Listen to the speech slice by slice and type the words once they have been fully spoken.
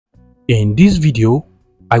In this video,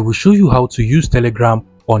 I will show you how to use Telegram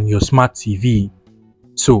on your smart TV.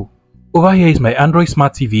 So, over here is my Android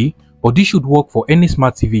smart TV, but this should work for any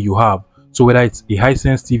smart TV you have. So whether it's a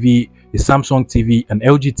Hisense TV, a Samsung TV, an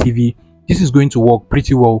LG TV, this is going to work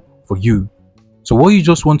pretty well for you. So what you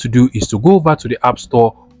just want to do is to go over to the App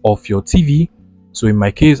Store of your TV. So in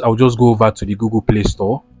my case, I'll just go over to the Google Play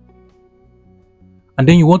Store. And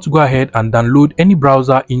then you want to go ahead and download any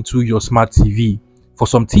browser into your smart TV. For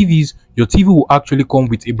some TVs, your TV will actually come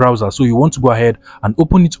with a browser, so you want to go ahead and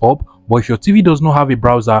open it up. But if your TV does not have a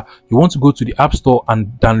browser, you want to go to the App Store and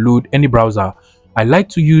download any browser. I like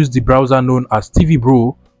to use the browser known as TV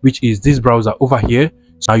Bro, which is this browser over here.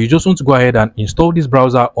 Now you just want to go ahead and install this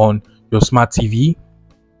browser on your smart TV.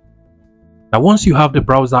 Now once you have the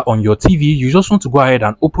browser on your TV, you just want to go ahead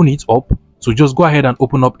and open it up. So just go ahead and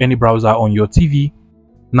open up any browser on your TV.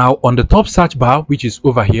 Now on the top search bar, which is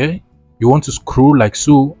over here, you want to scroll like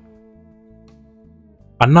so.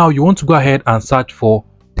 And now you want to go ahead and search for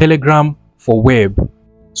Telegram for Web.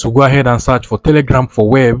 So go ahead and search for Telegram for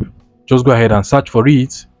Web. Just go ahead and search for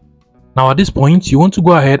it. Now at this point, you want to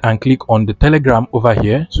go ahead and click on the Telegram over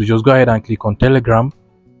here. So just go ahead and click on Telegram.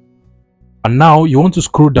 And now you want to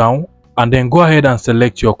scroll down and then go ahead and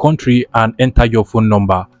select your country and enter your phone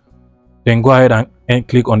number. Then go ahead and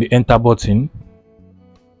click on the enter button.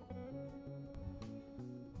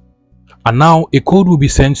 And now a code will be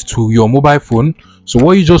sent to your mobile phone. So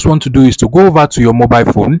what you just want to do is to go over to your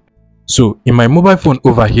mobile phone. So in my mobile phone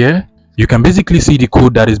over here, you can basically see the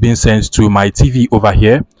code that is being sent to my TV over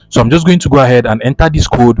here. So I'm just going to go ahead and enter this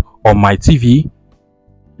code on my TV.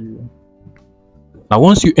 Now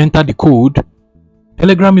once you enter the code,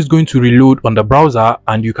 Telegram is going to reload on the browser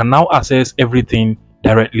and you can now access everything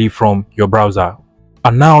directly from your browser.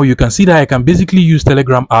 And now you can see that I can basically use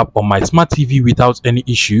Telegram app on my smart TV without any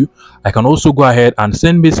issue. I can also go ahead and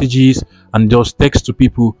send messages and just text to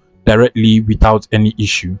people directly without any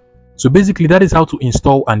issue. So basically that is how to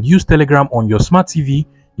install and use Telegram on your smart TV.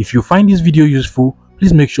 If you find this video useful,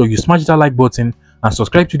 please make sure you smash that like button and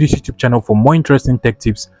subscribe to this YouTube channel for more interesting tech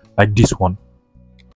tips like this one.